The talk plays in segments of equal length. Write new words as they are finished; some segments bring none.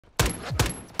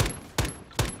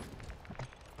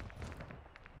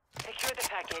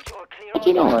package or clear What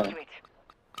you all doing? to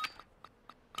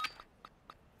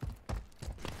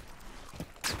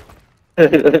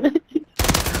it.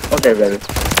 Okay, baby.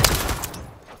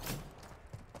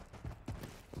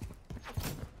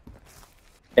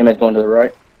 Teammate's going to the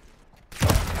right.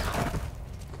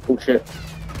 Oh shit.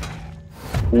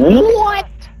 What?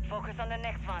 Focus on the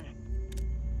next one.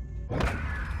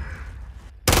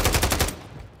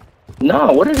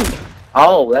 No, what is he?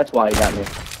 Oh, that's why he got me.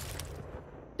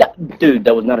 Dude,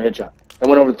 that was not a headshot. That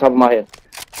went over the top of my head.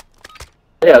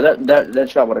 Yeah, that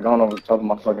shot would have gone over the top of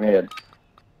my fucking head.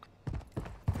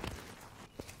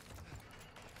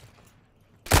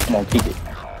 Come on, keep it.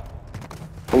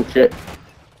 Oh shit.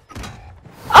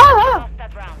 Ah! Lost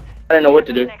that round. I didn't know what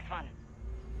to do. Next one.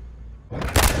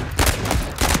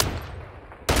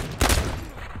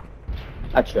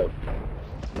 I choked.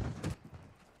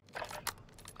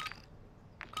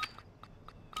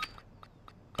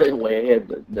 They're way ahead,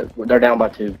 but they're down by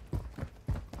 2.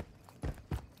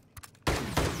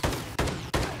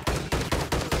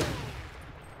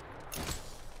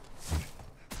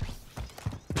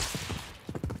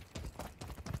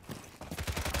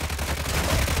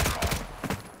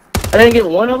 I didn't get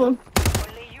one of them.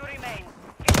 Only you remain.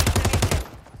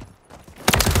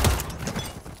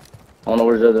 I don't know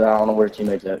where's the other. I don't know where his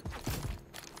teammates at.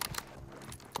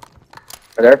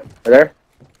 Are there? Are there?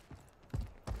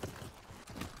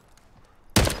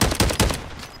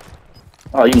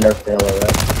 Oh, you nerfed the hell out of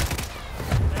that.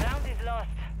 The round is lost.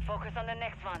 Focus on the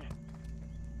next one.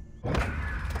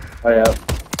 Oh yeah.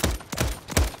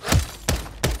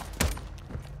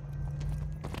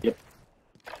 Yep.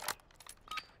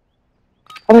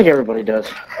 I think everybody does.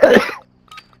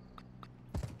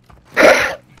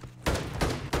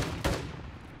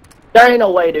 There ain't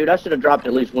no way, dude. I should have dropped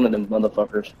at least one of them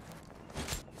motherfuckers.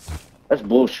 That's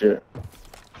bullshit.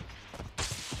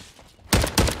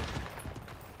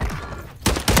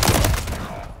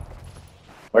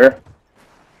 Where?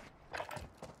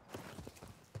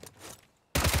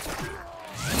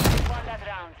 Won that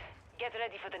round. Get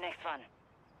ready for the next one.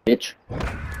 Bitch.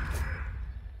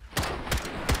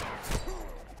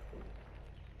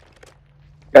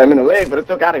 Got him in the leg, but it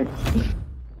still got him.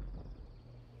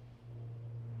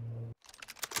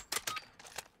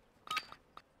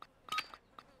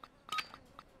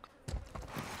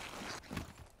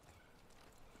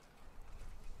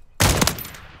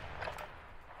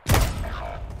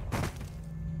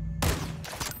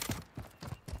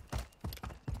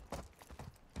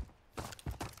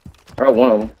 Or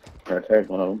one of them. Or I tagged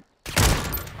one of them.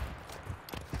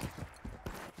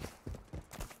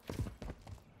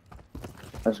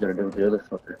 I was gonna do with the other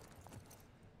fucker.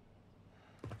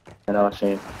 And I was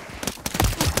saying.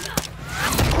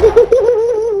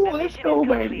 Let's go,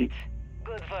 baby.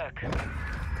 Good work.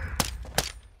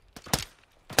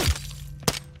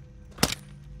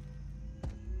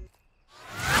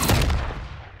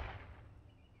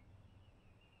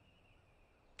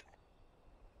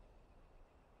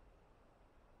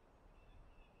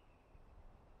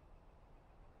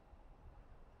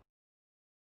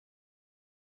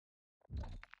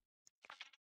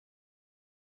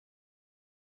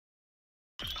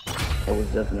 That was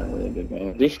definitely a good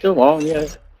game. Is he still on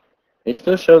yet? It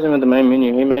still shows him in the main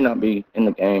menu. He may not be in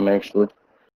the game, actually.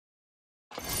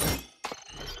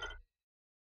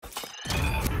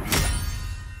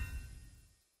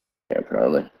 Yeah,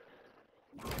 probably.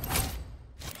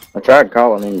 I tried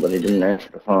calling him, but he didn't answer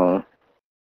the phone.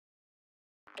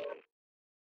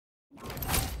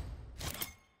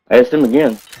 I asked him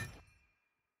again.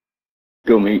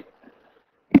 Go meet.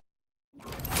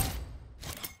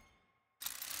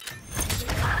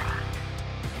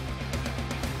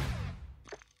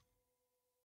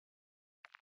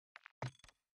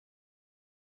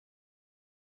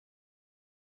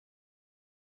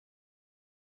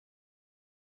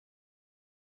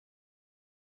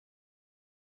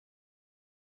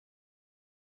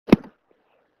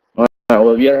 Alright,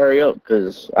 well, you gotta hurry up,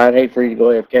 because I'd hate for you to go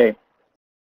AFK.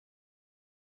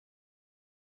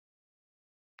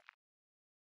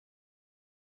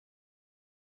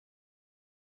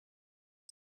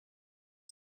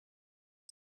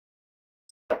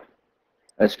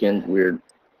 That skin's weird.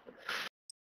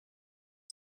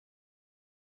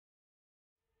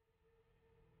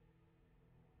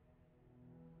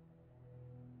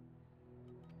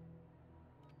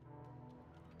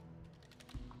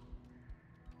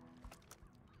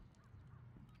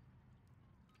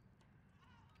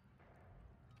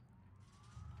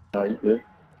 Oh, you good?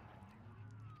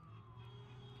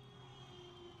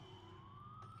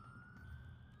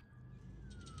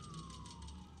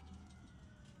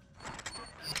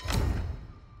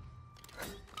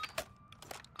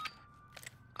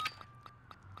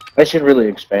 I should really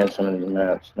expand some of these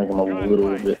maps, make them a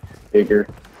little bit bigger.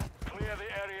 Clear the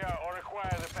area or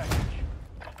acquire the package.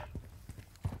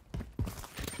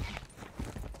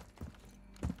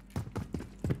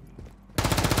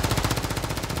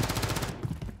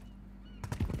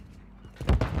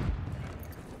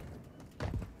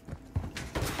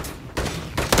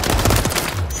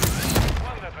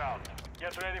 Won that round.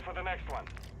 Get ready for the next one.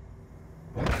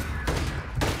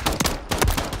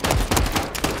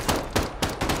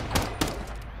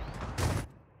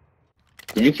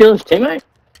 Did you kill his teammate?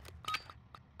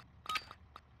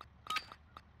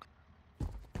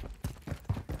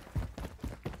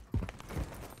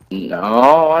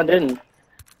 No, I didn't.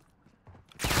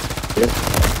 Yep.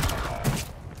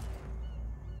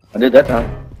 I did that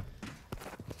time.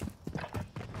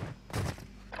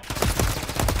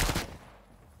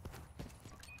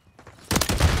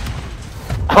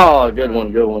 Oh, good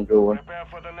one, good one, good one. Prepare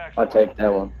for the next I'll one. take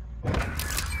that one.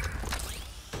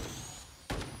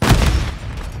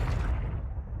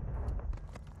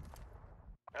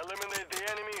 Eliminate the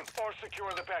enemy or secure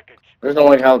the package. There's no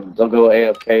way how they'll go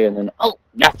AFK and then, oh,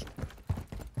 gotcha.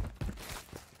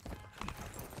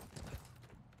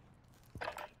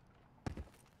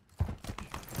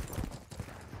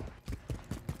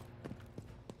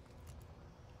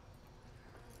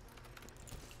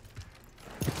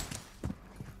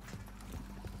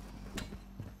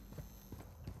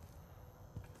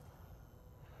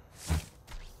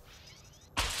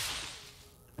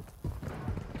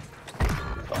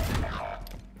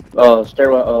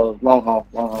 Stairwell, long haul,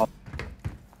 long haul.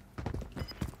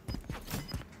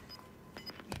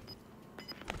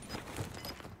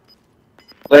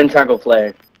 Let him try to go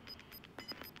flag.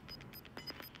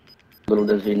 Little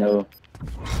does he know,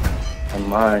 I'm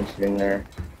mine sitting there.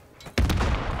 The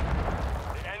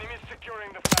enemy is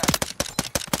securing the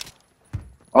flag.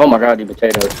 Oh my god, you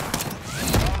potatoes.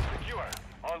 Round secure.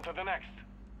 On to the next.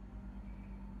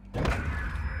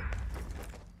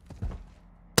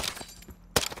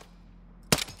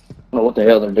 I don't know what the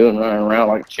hell they're doing, running around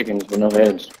like chickens with no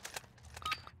heads.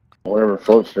 Whatever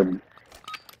floats their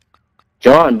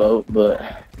John boat, but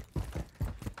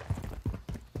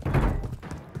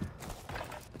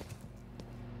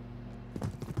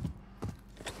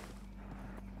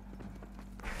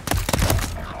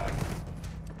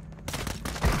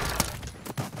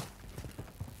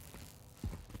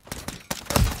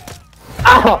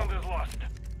ow! Round is lost.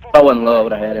 If I wasn't low, I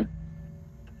would have had him.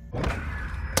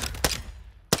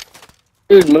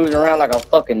 Dude moving around like a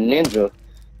fucking ninja.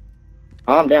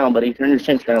 Calm down, buddy. Turn your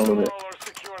sense down a little bit. Control or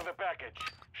secure the package.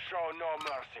 Show no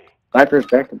mercy. Sniper's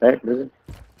back to back, is it?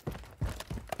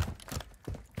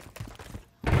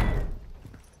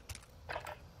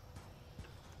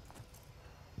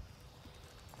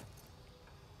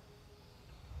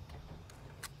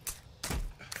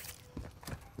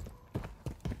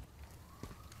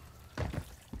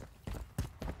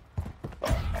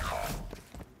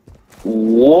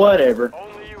 Whatever.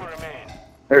 Only you remain.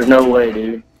 There's no way,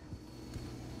 dude.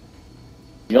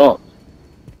 Jump.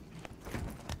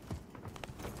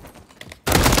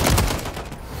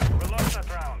 We lost that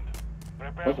round.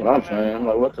 Prepare That's for what I'm the saying. next I'm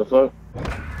like, what the fuck?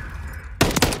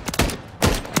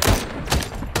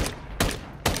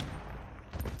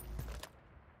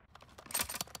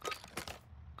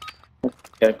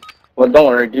 Okay. Well, don't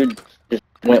worry, dude. Just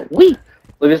went wee.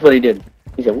 Look, this is what he did.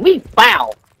 He said, wee,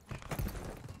 pow.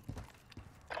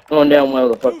 Going down well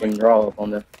with a fucking draw up on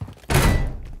this.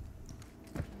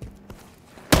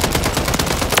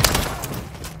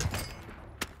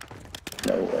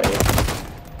 No way.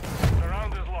 The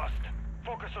round is lost.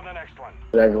 Focus on the next one.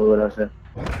 Exactly what I said.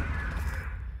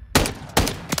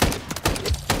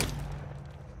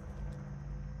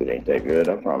 It ain't that good.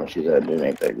 I promise you that dude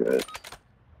ain't that good.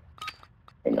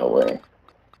 Ain't no way.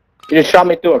 You just shot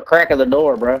me through a crack of the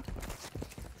door, bro.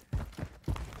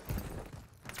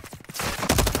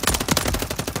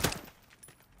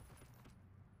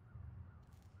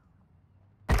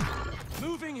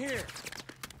 Moving here.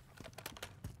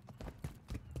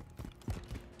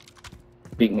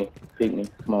 Peek me. Peek me.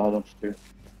 Come on, I want you to.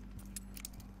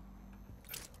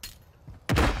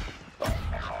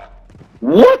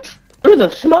 What? Through the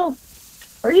smoke?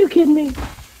 Are you kidding me? We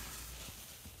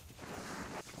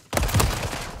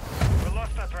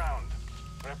lost that round.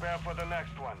 Prepare for the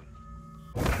next one.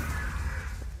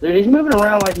 Dude, he's moving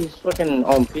around like he's fucking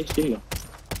on PC.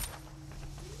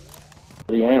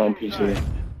 But he ain't on PC.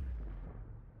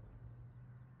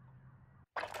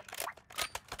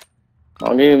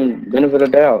 I'll give him benefit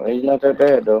of doubt. He's not that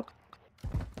bad, though.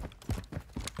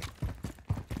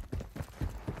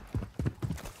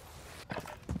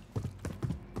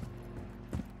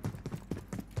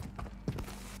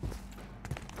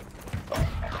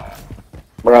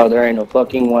 Bro, there ain't no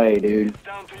fucking way, dude. It's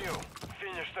down to you.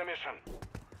 Finish the mission.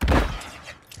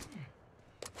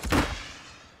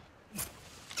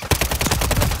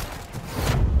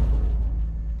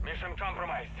 Mission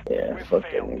compromised. Yeah, We've fuck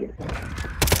that failed. nigga.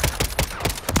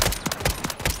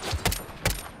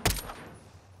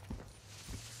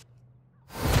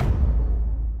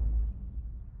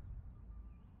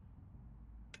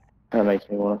 That makes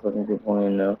me want to fucking keep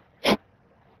playing though.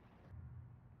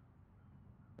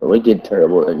 But we did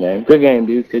terrible at that game. Good game,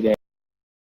 dude. Good game.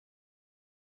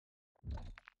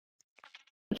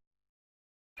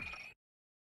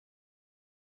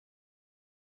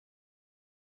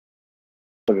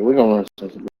 Okay, we're gonna run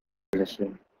some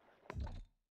shit.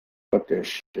 Fuck this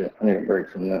shit. I need a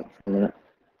break from that for a minute.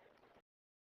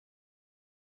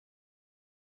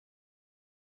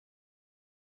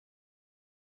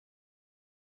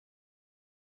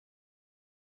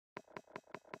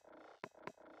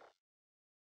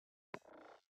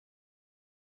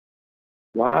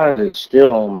 Why is it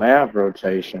still on map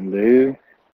rotation, dude?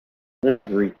 This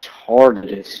is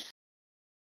retarded as.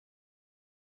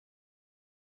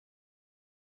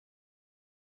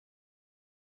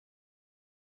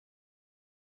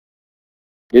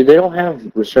 Dude, they don't have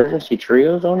Resurgency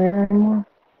trios on here anymore?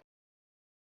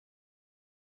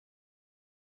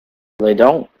 They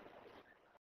don't.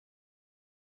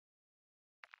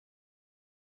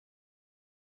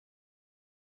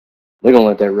 We're gonna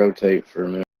let that rotate for a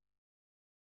minute.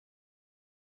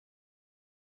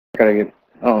 I gotta get.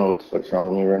 I don't know what the fuck's wrong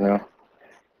with me right now.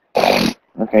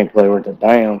 I can't play with the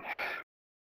damn.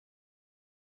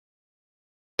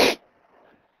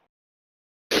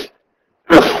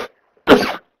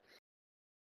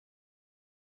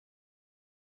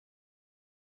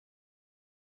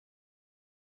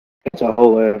 It's a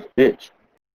whole ass bitch.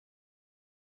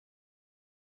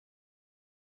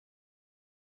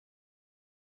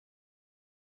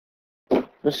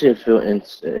 Let's see if he'll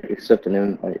accept an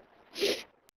invite.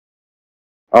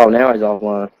 Oh, now he's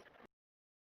offline.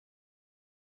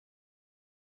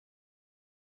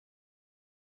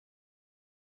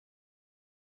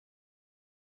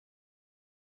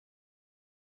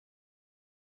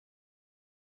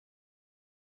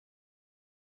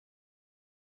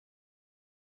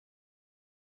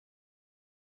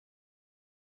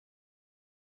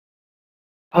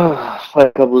 Play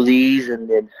a couple of these and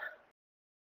then.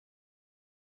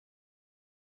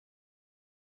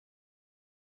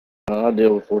 I'll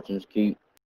deal with Fortune's Keep.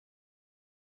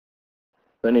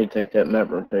 I need to take that map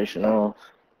rotation off.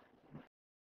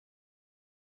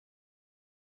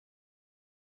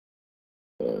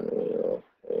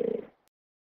 Okay.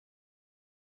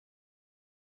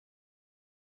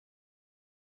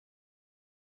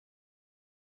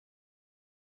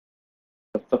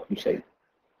 The fuck you say?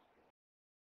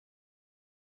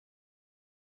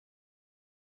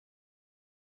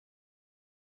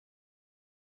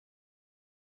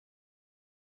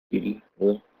 Beauty,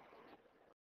 really?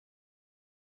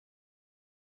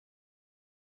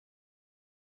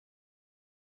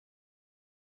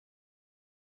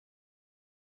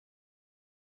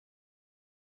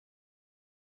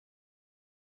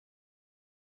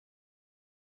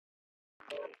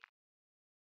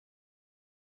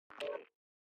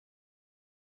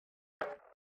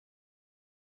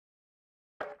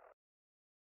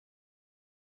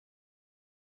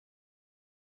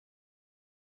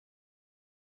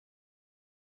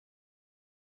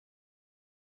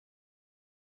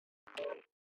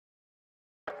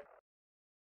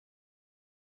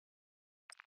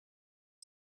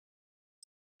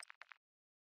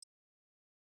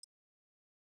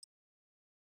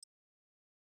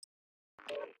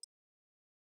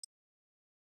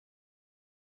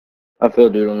 I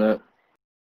feel dude on that.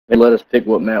 They let us pick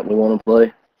what map we want to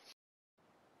play.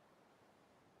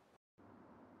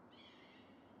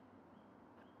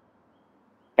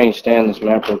 Can't stand this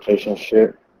map rotation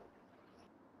shit.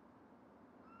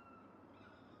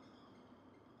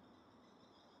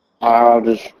 I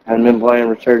just haven't been playing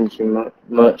Resurgency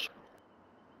much.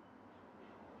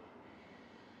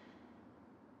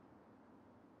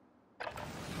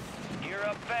 Gear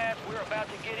up fast. We're about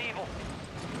to get evil.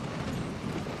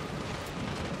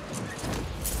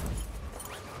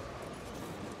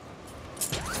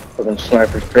 Fucking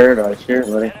Sniper's Paradise here,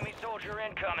 buddy. Enemy soldier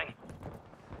incoming.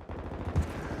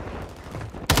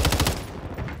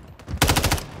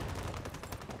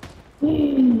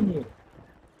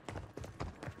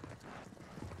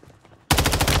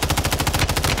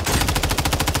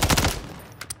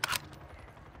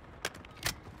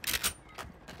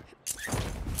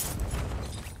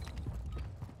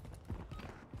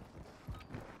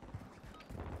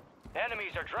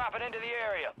 Enemies are dropping into the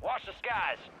area. Watch the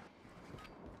skies.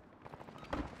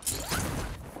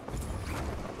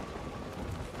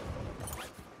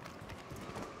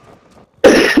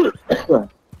 doing?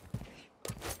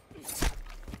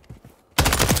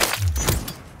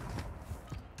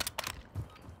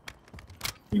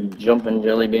 You jumping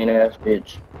jelly bean ass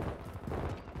bitch.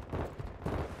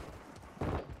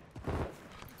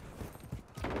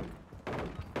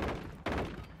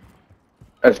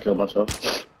 I just killed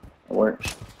myself. It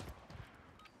works.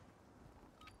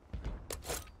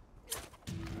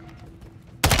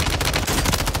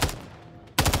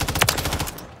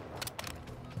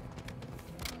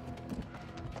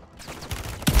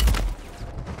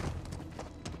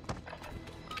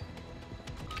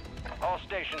 All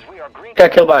stations, we are green.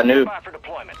 Got killed by a noob. For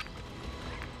deployment.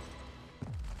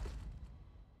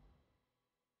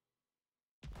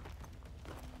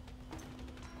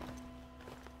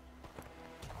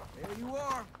 There you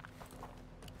are.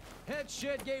 Head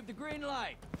shed gave the green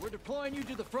light. We're deploying you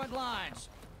to the front lines.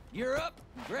 You're up.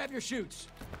 Grab your chutes.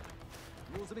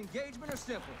 Rules of engagement are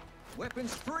simple.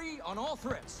 Weapons free on all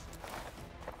threats.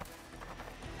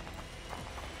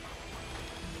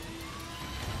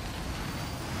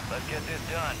 Let's get this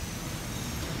done.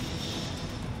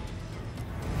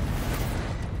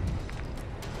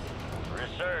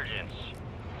 Resurgence.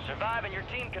 Survive and your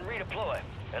team can redeploy.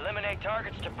 Eliminate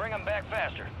targets to bring them back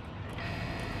faster.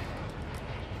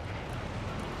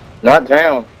 Not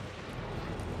down.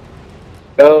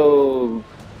 Go.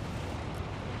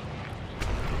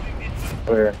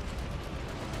 Where?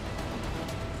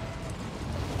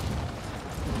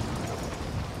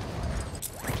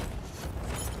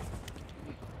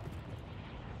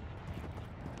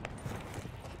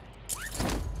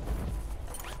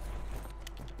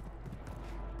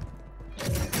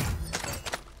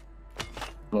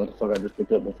 What the fuck I just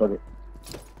picked up, but fuck it.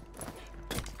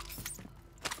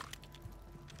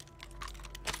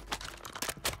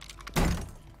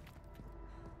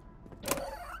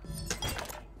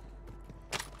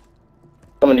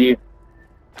 Coming to you.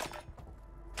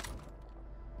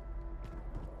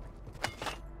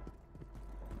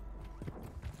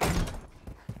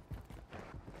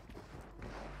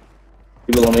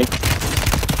 People on me.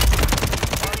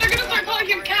 They're gonna start calling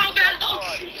him cowbell.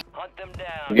 Hunt them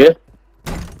down. You good?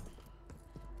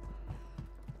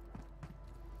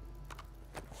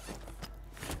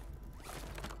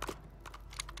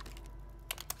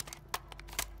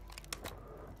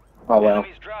 Oh wow.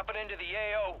 Enemies dropping into the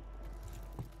AO.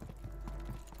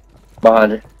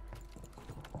 Behind you.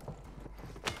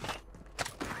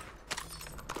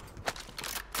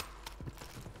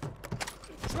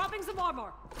 Dropping some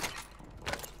armor.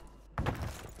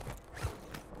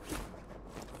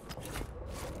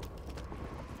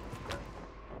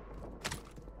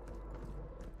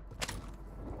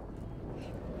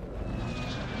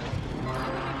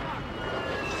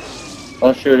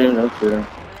 Don't shoot him, don't shoot him.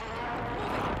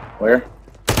 Where?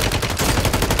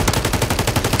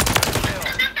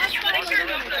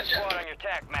 Squad on your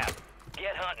tac map.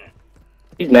 Get hunting.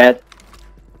 He's mad.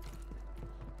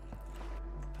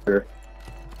 Sure.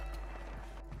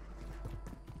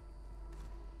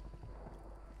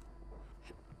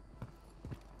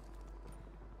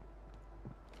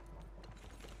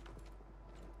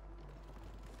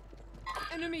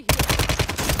 Enemy here.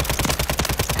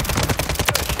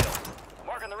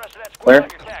 Marking the rest of that squad Where? on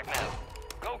your tac map.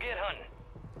 Go get hunting.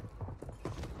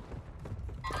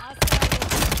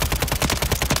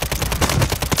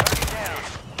 Target down.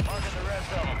 Marking the rest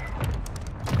of them.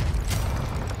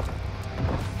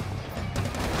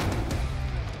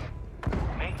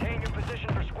 Maintain your position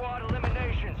for squad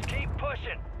eliminations. Keep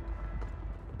pushing.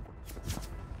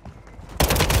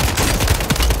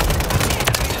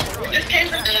 This came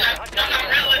from the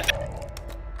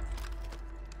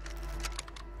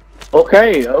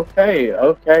Okay, okay,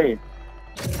 okay.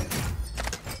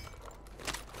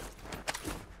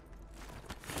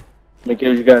 How many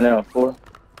kills you got now? 4?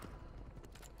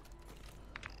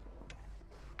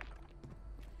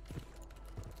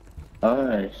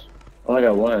 Nice. Only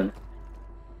got 1.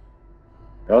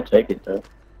 I'll take it though.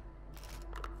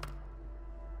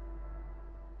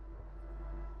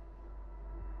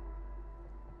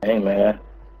 Hey man.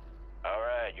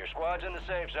 Alright, your squad's in the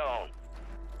safe zone.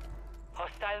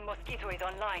 Hostile mosquito is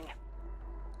online.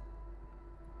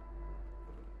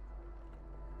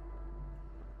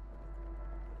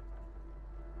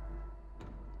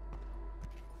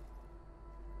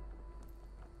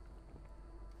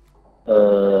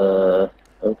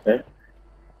 Okay.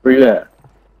 Where you at?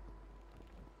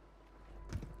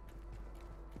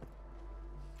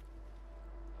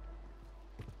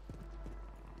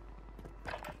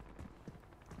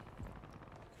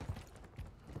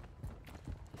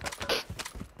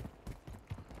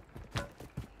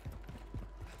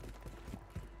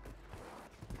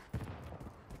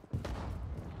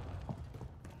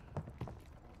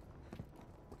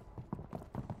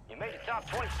 Made it top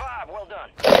 25. Well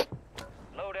done.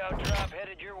 Loadout drop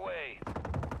headed your way.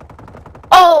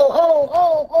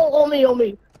 On me, on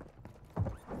me.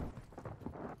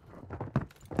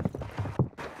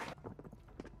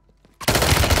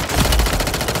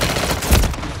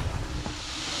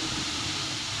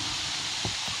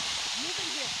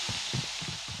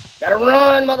 Gotta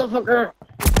run, motherfucker.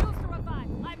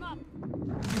 I'm up.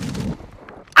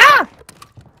 Ah!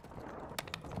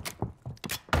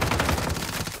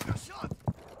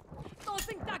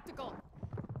 Tossing tactical.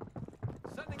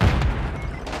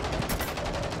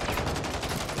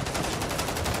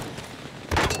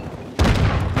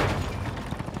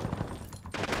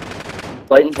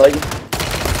 Fighting.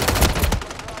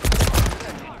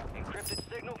 Encrypted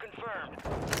signal confirmed.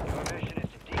 Your mission is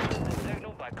to decrypt the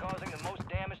signal by causing the most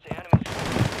damage to enemy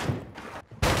squads.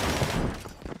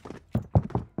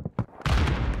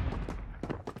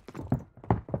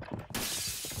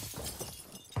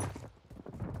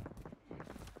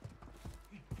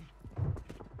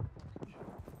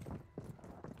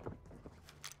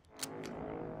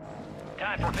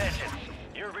 Time for vengeance.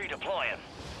 You're redeploying.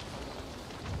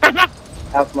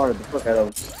 Outsmarted the fuck out of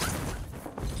him.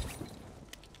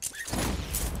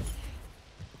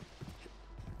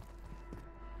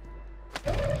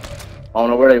 I don't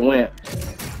know where they went.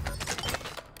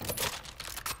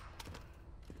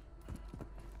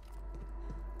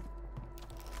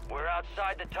 We're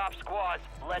outside the top squads.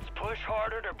 Let's push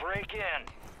harder to break in.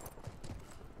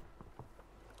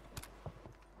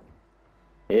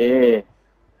 Yeah.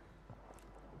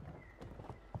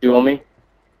 You on me?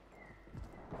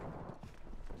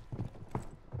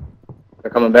 They're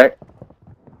coming back.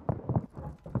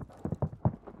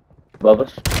 Above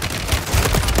us.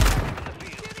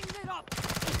 Getting lit up.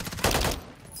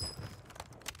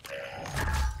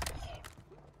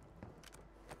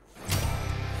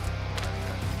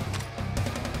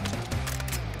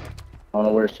 I don't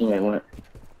know where his teammate went.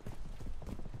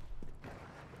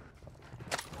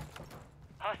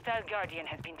 Hostile Guardian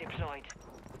has been deployed.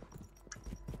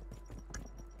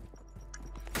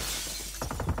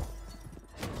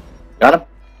 Got him?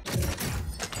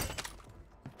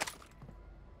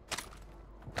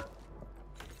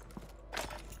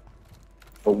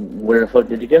 Oh, where the fuck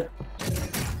did you go?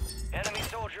 Enemy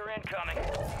soldier incoming.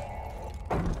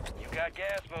 You got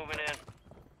gas moving in.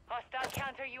 Hostile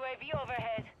counter UAV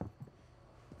overhead.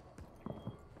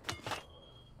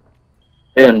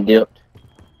 They done dipped.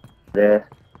 There.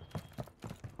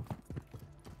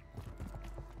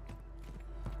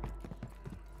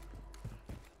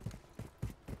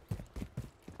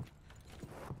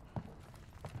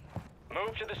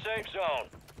 Move to the safe zone.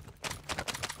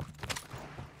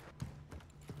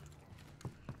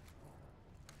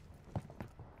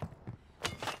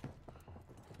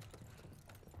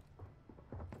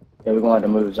 Yeah, we're gonna have to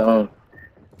move zone.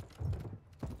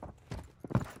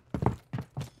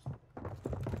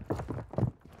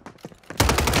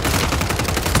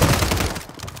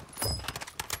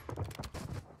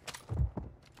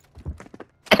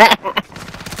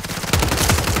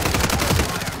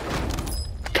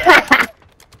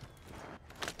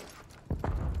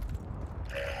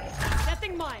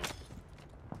 Setting mine.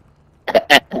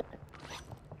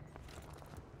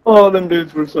 Oh, them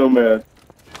dudes were so mad.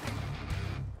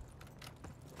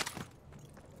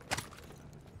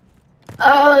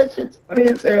 Oh, it's just funny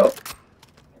as hell.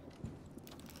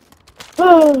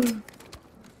 Oh.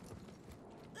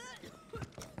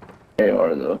 They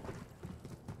are though.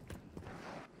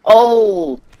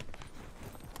 Oh!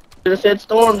 Should have said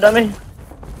storm, dummy.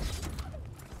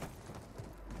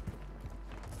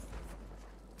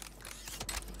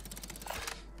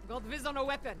 Got viz on a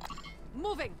weapon.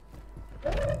 Moving.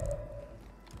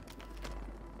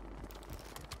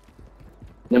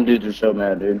 Them dudes are so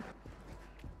mad, dude.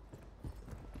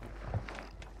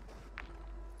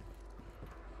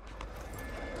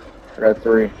 I got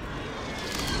 3.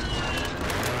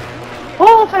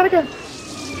 Oh, I found a gun.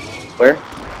 Where?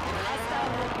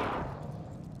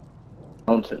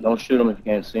 Don't shoot him if you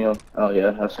can't see him. Oh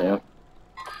yeah, I see him.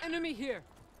 Enemy here.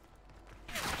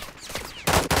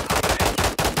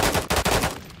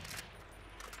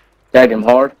 Tag him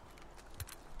hard.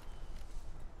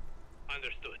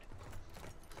 Understood.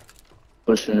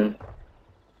 Pushing him.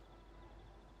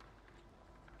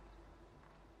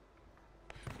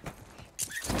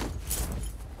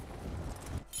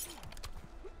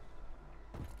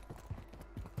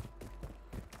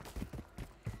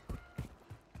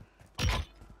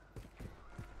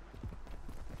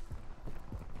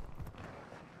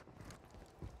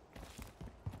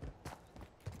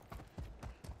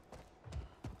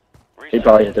 He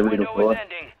probably had to Window redeploy. is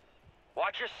ending.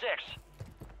 Watch your 6.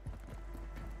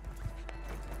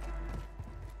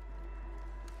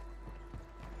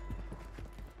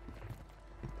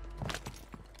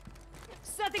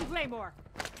 Claymore.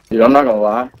 Dude, I'm not gonna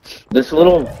lie. This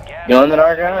little gun that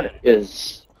I got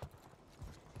is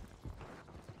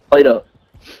played up.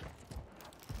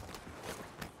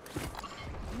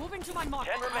 Moving to my mark.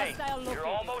 10 remain. Hostile You're located.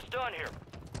 almost done here.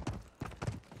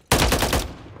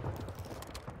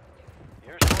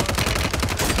 You're squad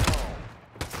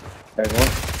There's one.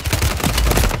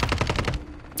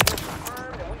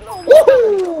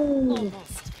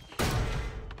 Almost.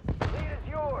 lead is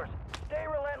yours. Stay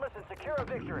relentless and secure a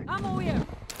victory. Ammo here.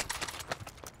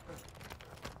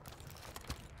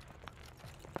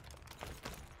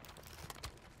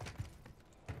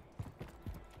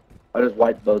 I just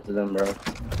wiped both of them, bro.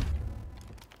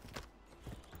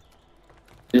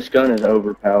 This gun is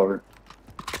overpowered.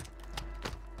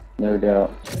 No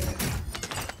doubt.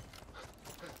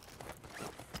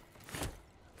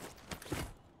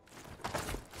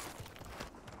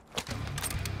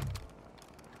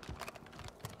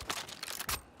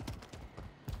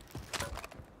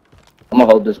 I'm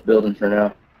gonna hold this building for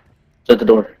now. Shut the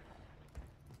door.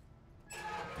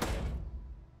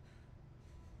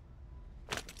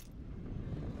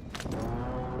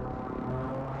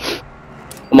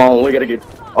 Come on, we gotta get.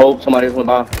 Oh, somebody just went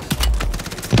by. Fire.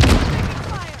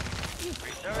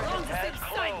 Resurgence has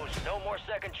closed. No more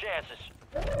second chances.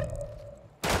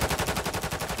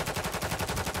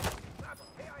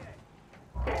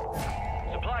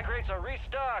 Supply crates are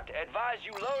restocked. Advise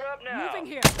you load up now. Moving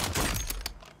here.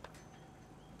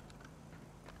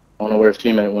 I don't know where his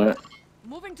teammate went.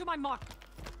 Moving to my mark.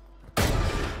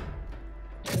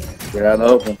 Get out of the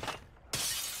open.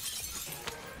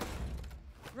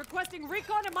 Requesting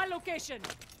recon at my location.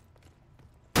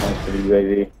 Thanks for the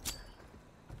UAV.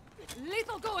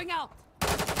 Lethal going out.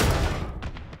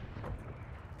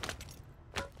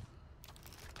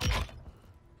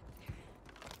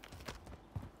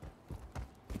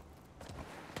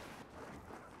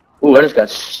 Ooh, I just got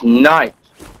sniped.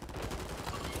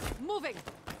 Moving.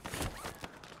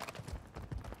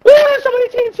 Ooh, there's so many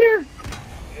teams here.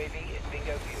 UAV is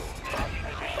bingo fuel.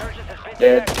 Resurgence has been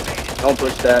Dead. deactivated. Don't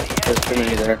push that. There's too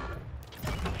many there.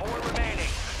 4 remaining.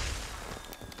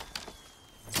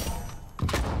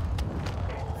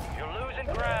 You're losing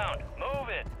ground. Move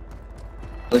it.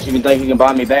 Unless you can think you can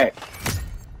buy me back.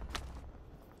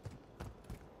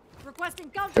 Requesting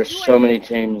counter. There's so many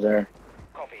teams there.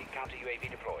 Copy. Counter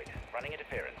UAV deployed. Running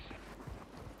interference.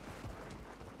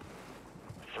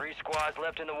 3 squads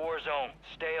left in the war zone.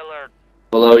 Stay alert.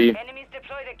 Below you. Enemies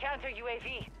deploy the counter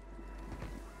UAV.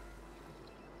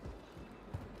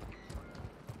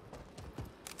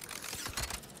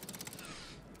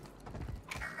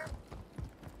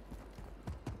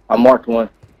 I marked one.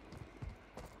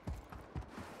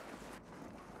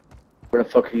 Where the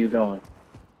fuck are you going?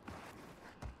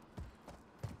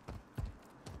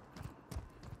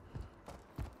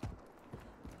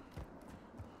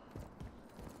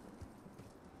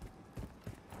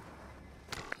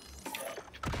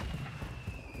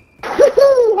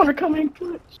 Wanna come in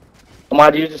clutch? I'm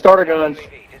about to use the starter guns.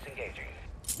 UAV disengaging.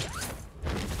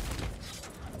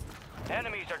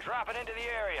 Enemies are dropping into the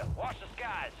area. Watch the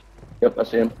skies. Yep, I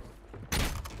see him.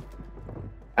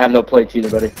 I have no plates either,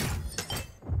 buddy.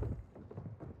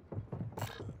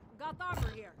 Got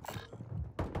armor here.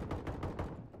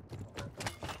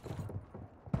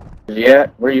 Is he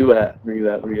at? Where you at? Where you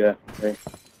at? Where you at? Okay.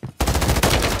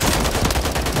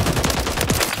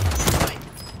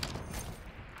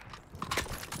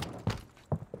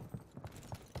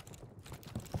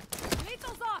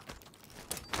 Lethal's off.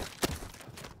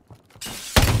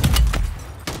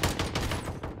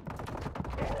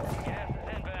 Gas is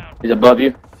inbound. He's above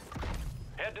you.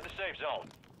 Head to the safe zone.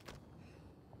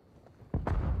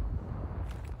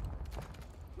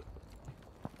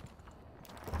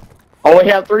 Only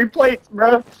have 3 plates, bro.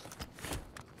 I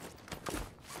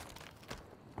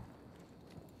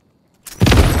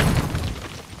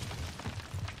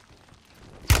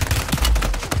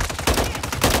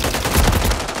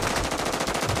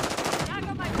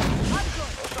got my I'm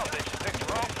good. Some bitches picked the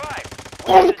wrong fight.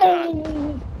 One at a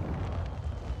time.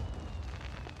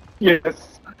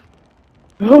 Yes.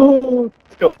 Oh,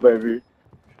 let's go, baby.